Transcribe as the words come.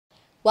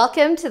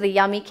Welcome to the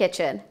Yummy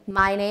Kitchen.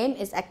 My name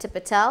is Ekta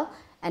Patel,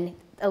 and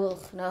oh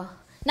no,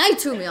 now you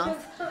threw me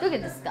off. Look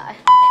at this guy.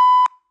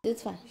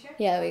 It's fine. Sure?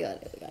 Yeah, we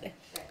got it.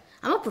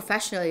 I'm a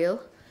professional, you.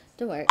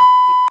 Don't worry.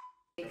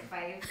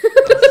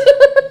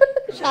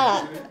 Shut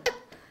up.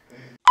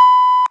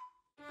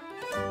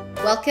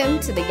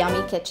 Welcome to the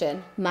Yummy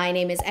Kitchen. My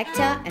name is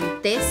Ekta,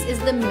 and this is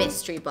the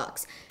mystery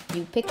box.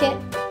 You pick it,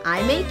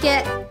 I make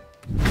it.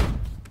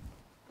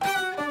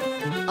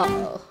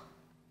 Uh-oh.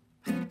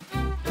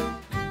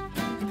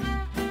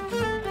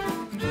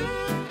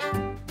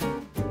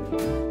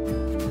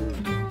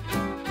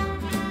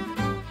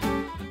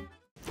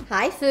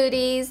 Hi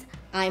foodies!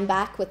 I'm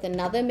back with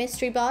another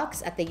mystery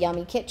box at the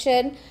Yummy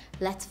Kitchen.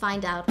 Let's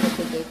find out what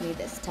they gave me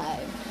this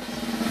time.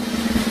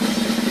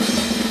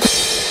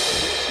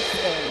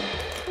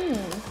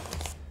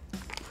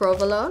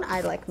 Provolone,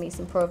 I like me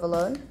some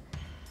provolone.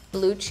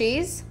 Blue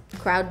cheese,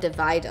 crowd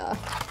divider.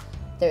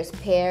 There's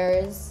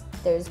pears,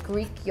 there's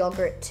Greek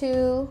yogurt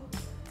too,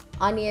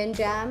 onion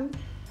jam,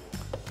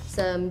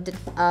 some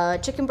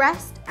chicken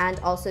breast, and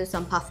also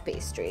some puff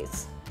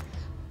pastries.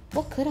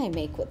 What could I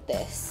make with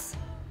this?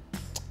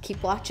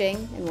 Keep watching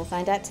and we'll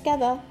find out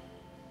together.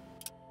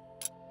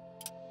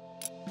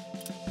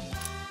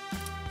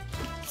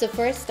 So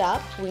first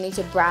up, we need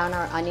to brown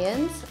our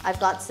onions. I've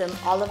got some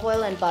olive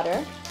oil and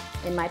butter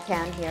in my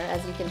pan here,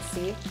 as you can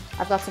see.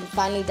 I've got some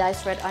finely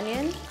diced red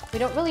onion. We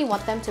don't really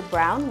want them to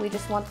brown, we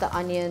just want the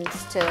onions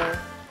to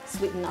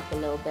sweeten up a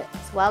little bit.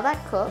 So while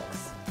that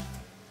cooks,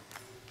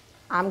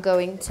 I'm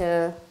going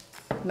to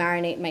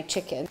marinate my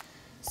chicken.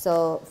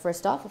 So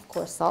first off, of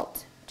course,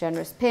 salt,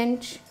 generous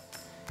pinch.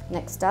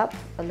 Next up,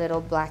 a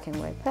little black and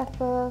white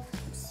pepper,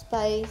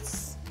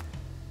 spice,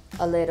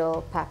 a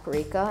little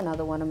paprika,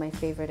 another one of my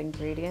favorite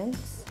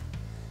ingredients,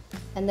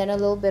 and then a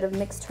little bit of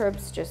mixed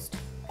herbs just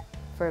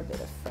for a bit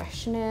of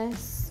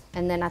freshness.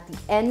 And then at the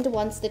end,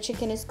 once the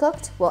chicken is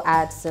cooked, we'll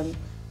add some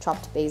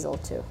chopped basil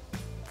too.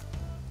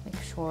 Make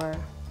sure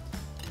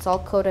it's all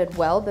coated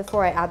well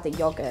before I add the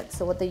yogurt.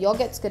 So what the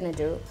yogurt's gonna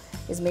do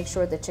is make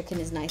sure the chicken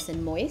is nice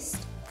and moist,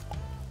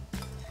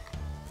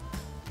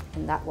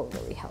 and that will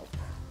really help.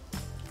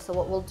 So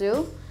what we'll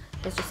do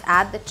is just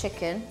add the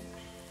chicken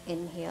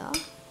in here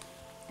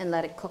and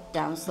let it cook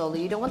down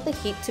slowly. You don't want the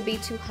heat to be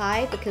too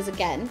high because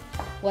again,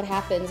 what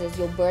happens is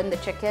you'll burn the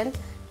chicken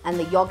and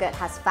the yogurt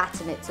has fat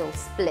in it, so it'll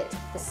split.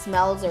 The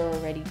smells are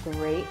already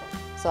great,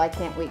 so I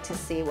can't wait to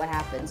see what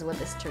happens when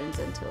this turns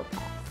into a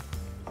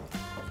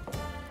puff.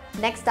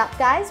 Next up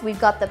guys, we've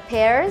got the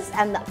pears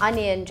and the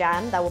onion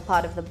jam that were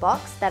part of the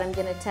box that I'm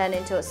gonna turn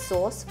into a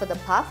sauce for the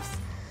puffs.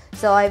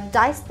 So I've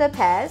diced the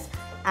pears,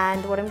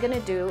 and what I'm gonna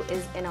do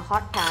is in a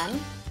hot pan,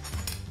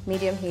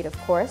 medium heat of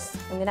course,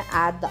 I'm gonna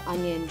add the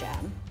onion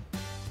jam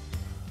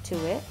to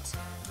it.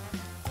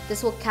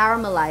 This will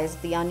caramelize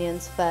the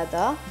onions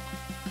further,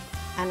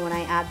 and when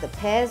I add the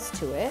pears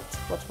to it,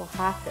 what will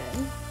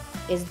happen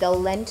is they'll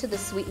lend to the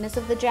sweetness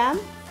of the jam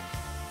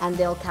and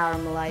they'll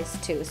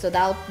caramelize too. So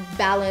that'll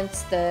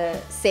balance the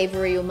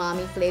savory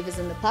umami flavors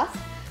in the puff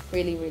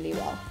really, really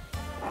well.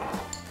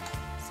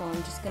 So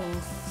I'm just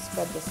gonna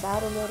spread this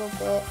out a little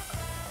bit.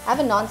 I have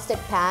a non-stick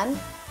pan,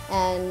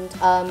 and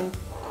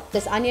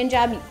this onion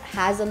jam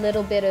has a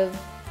little bit of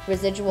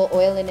residual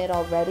oil in it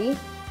already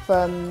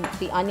from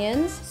the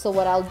onions. So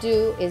what I'll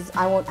do is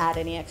I won't add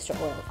any extra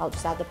oil. I'll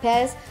just add the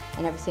pears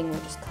and everything will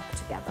just cook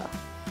together.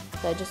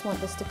 So I just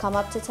want this to come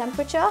up to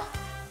temperature.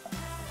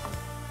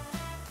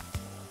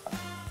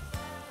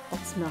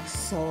 That smells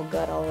so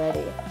good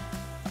already.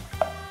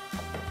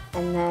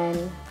 And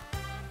then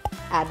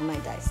add my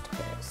diced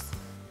pears.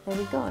 There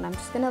we go, and I'm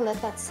just gonna let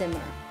that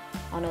simmer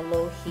on a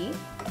low heat.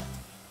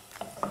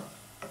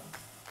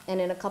 And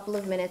in a couple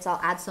of minutes, I'll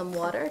add some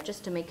water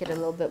just to make it a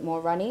little bit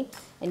more runny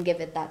and give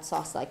it that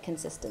sauce-like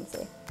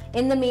consistency.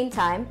 In the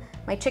meantime,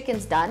 my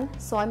chicken's done,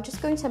 so I'm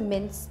just going to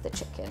mince the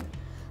chicken.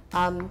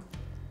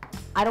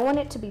 I don't want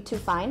it to be too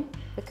fine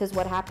because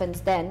what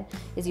happens then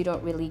is you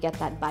don't really get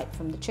that bite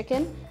from the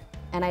chicken,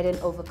 and I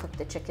didn't overcook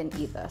the chicken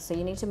either. So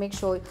you need to make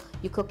sure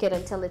you cook it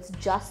until it's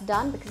just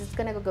done because it's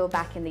gonna go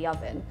back in the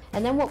oven.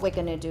 And then what we're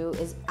gonna do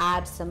is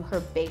add some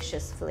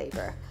herbaceous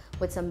flavor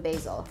with some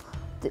basil.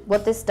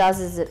 What this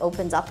does is it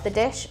opens up the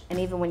dish, and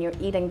even when you're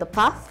eating the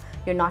puff,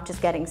 you're not just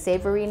getting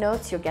savory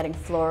notes, you're getting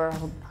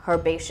floral,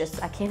 herbaceous.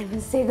 I can't even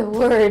say the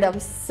word,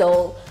 I'm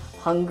so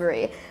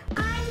hungry.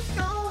 I'm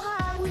so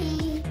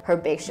hungry.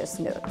 Herbaceous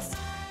notes.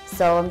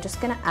 So I'm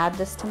just gonna add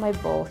this to my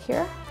bowl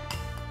here.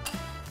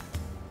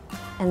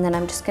 And then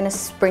I'm just gonna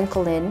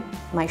sprinkle in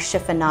my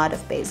chiffonade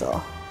of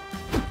basil.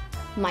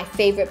 My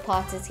favorite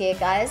part is here,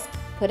 guys,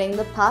 putting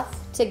the puff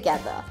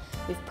together.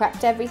 We've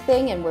prepped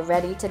everything and we're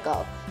ready to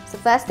go. So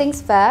first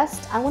things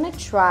first, I wanna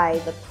try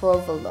the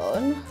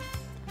provolone.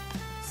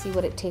 See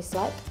what it tastes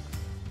like.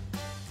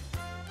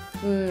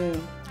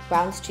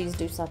 Brown's cheese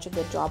do such a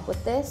good job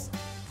with this.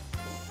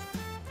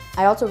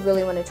 I also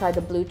really wanna try the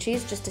blue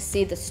cheese just to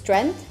see the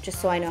strength, just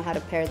so I know how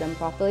to pair them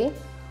properly.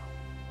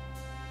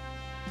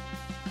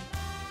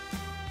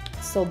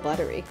 So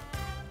buttery,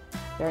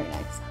 very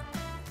nice.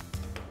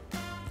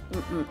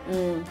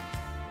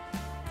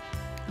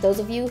 Those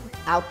of you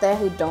out there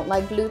who don't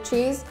like blue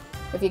cheese,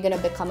 if you're gonna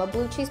become a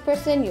blue cheese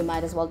person, you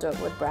might as well do it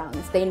with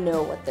browns. They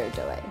know what they're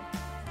doing.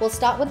 We'll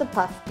start with the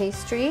puff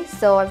pastry.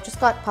 So I've just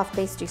got puff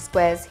pastry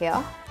squares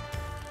here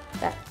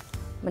that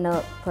I'm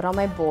gonna put on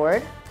my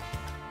board.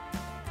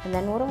 And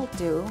then what I'll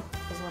do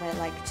is what I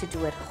like to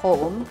do at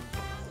home,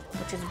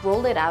 which is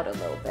roll it out a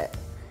little bit.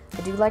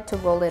 I do like to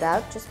roll it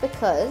out just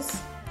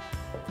because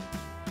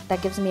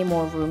that gives me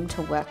more room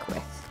to work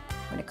with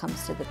when it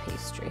comes to the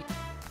pastry.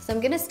 So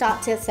I'm gonna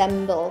start to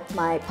assemble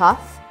my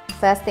puff.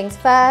 First things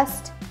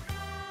first,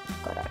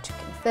 got our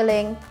chicken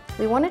filling.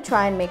 We wanna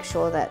try and make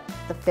sure that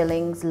the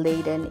filling's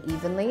laid in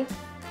evenly,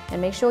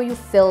 and make sure you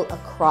fill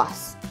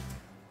across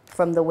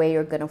from the way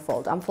you're gonna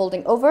fold. I'm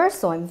folding over,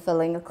 so I'm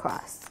filling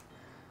across.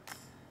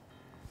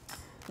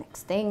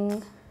 Next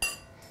thing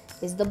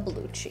is the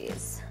blue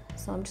cheese.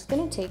 So I'm just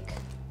gonna take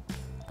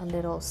a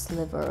little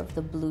sliver of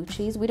the blue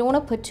cheese. We don't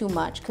wanna put too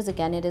much because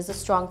again, it is a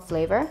strong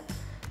flavor.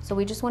 So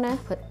we just wanna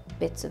put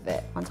bits of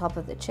it on top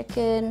of the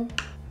chicken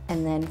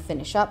and then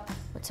finish up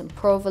with some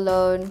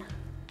provolone.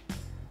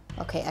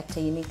 Okay,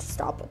 Ekta, you need to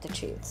stop with the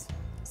cheese.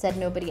 Said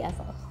nobody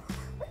ever.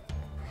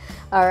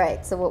 All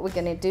right, so what we're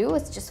gonna do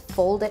is just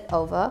fold it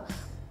over.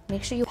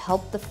 Make sure you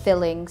help the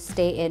filling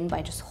stay in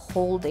by just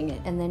holding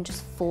it and then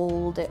just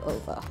fold it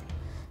over.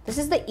 This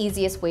is the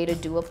easiest way to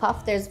do a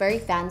puff. There's very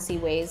fancy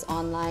ways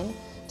online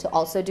to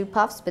also do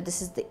puffs, but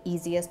this is the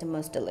easiest and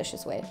most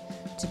delicious way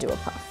to do a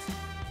puff.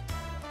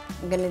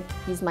 I'm gonna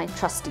use my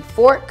trusty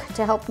fork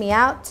to help me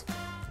out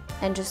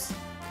and just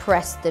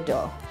press the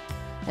dough.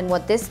 And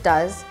what this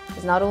does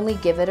is not only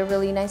give it a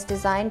really nice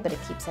design, but it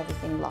keeps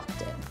everything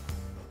locked in.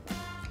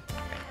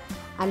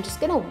 I'm just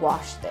gonna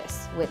wash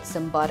this with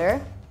some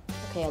butter.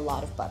 Okay, a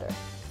lot of butter.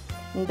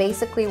 And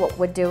basically what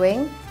we're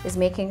doing is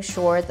making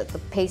sure that the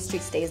pastry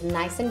stays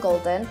nice and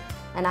golden,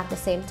 and at the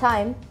same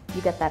time,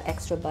 you get that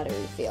extra buttery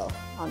feel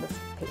on the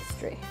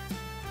pastry.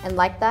 And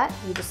like that,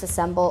 you just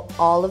assemble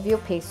all of your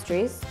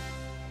pastries,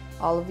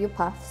 all of your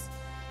puffs,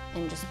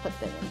 and just put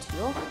them into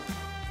your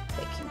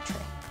baking tray.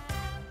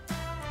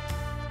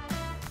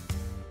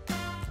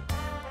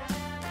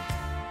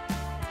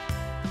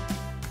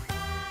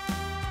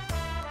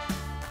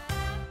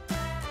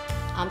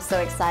 I'm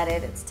so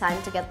excited. It's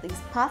time to get these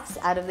puffs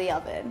out of the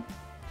oven.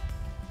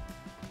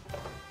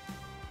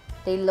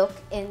 They look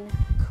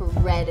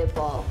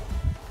incredible.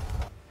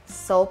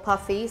 So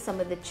puffy,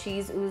 some of the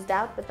cheese oozed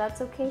out, but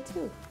that's okay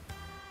too.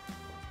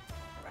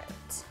 Right,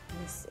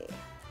 let me see.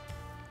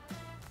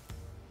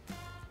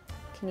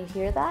 Can you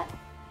hear that?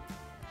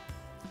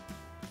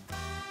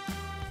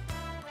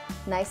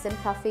 Nice and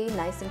puffy,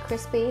 nice and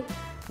crispy.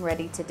 I'm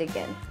ready to dig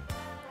in.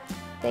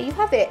 There you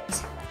have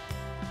it.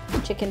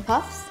 Chicken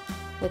puffs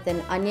with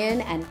an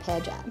onion and pear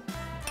jam.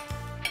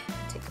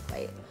 Take a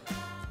bite.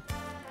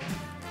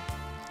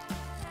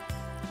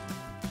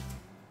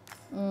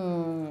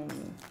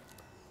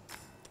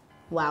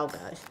 Wow,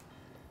 guys.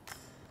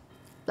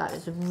 That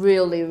is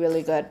really,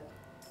 really good.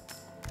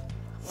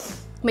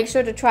 Make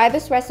sure to try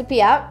this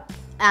recipe out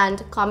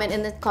and comment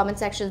in the comment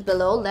sections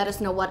below. Let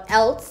us know what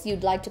else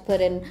you'd like to put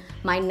in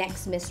my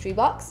next mystery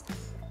box.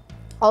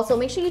 Also,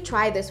 make sure you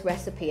try this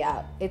recipe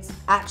out. It's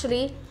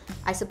actually,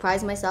 I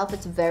surprised myself,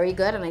 it's very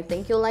good and I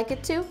think you'll like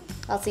it too.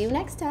 I'll see you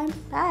next time.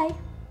 Bye.